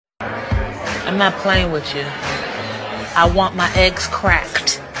I'm not playing with you. I want my eggs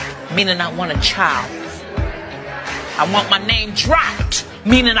cracked, meaning I want a child. I want my name dropped,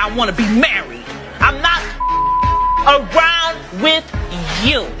 meaning I want to be married. I'm not around with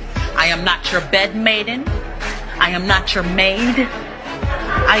you. I am not your bed maiden. I am not your maid.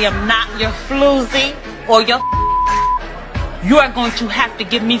 I am not your floozy or your. You are going to have to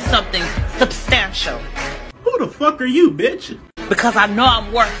give me something substantial. Who the fuck are you, bitch? Because I know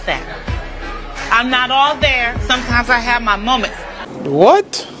I'm worth that. I'm not all there. Sometimes I have my moments.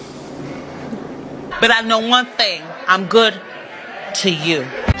 What? But I know one thing. I'm good to you.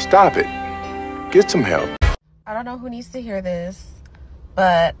 Stop it. Get some help. I don't know who needs to hear this,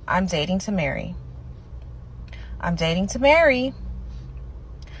 but I'm dating to marry. I'm dating to marry.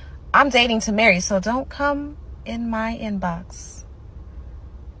 I'm dating to marry, so don't come in my inbox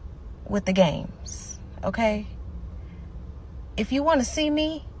with the games, okay? If you want to see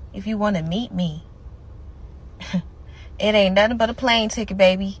me, if you want to meet me, it ain't nothing but a plane ticket,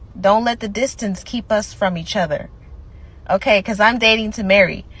 baby. Don't let the distance keep us from each other. Okay, because I'm dating to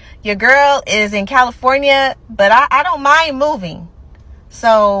marry. Your girl is in California, but I don't mind moving.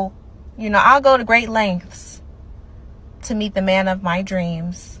 So, you know, I'll go to great lengths to meet the man of my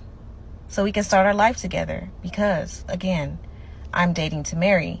dreams so we can start our life together. Because, again, I'm dating to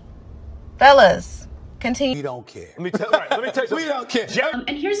marry. Fellas, continue. We don't care. Let me tell you. We don't care.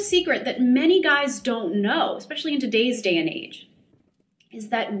 And here's a secret that many guys don't know, especially in today's day and age, is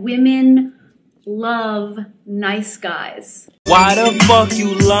that women love nice guys. Why the fuck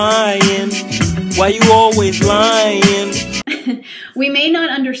you lying? Why you always lying? We may not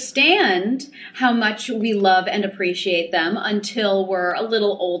understand how much we love and appreciate them until we're a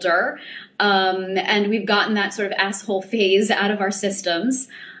little older, and we've gotten that sort of asshole phase out of our systems.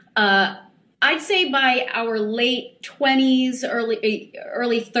 I'd say by our late 20s,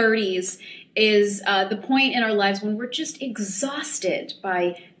 early 30s is the point in our lives when we're just exhausted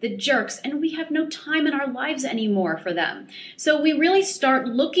by the jerks and we have no time in our lives anymore for them. So we really start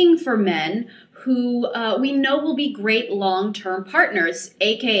looking for men who we know will be great long-term partners,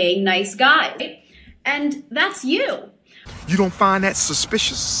 aka nice guys. And that's you. You don't find that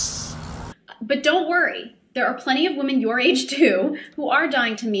suspicious? But don't worry. There are plenty of women your age too who are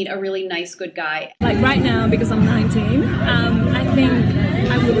dying to meet a really nice, good guy. Like right now, because I'm 19, I think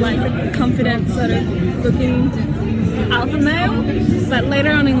I would like a confident sort of looking alpha male. But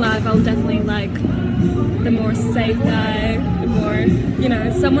later on in life, I'll definitely like the more safe guy, the more, you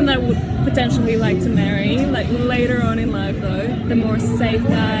know, someone that I would potentially like to marry. Like later on in life though, the more safe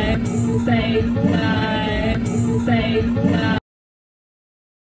guy, safe guy, safe guy.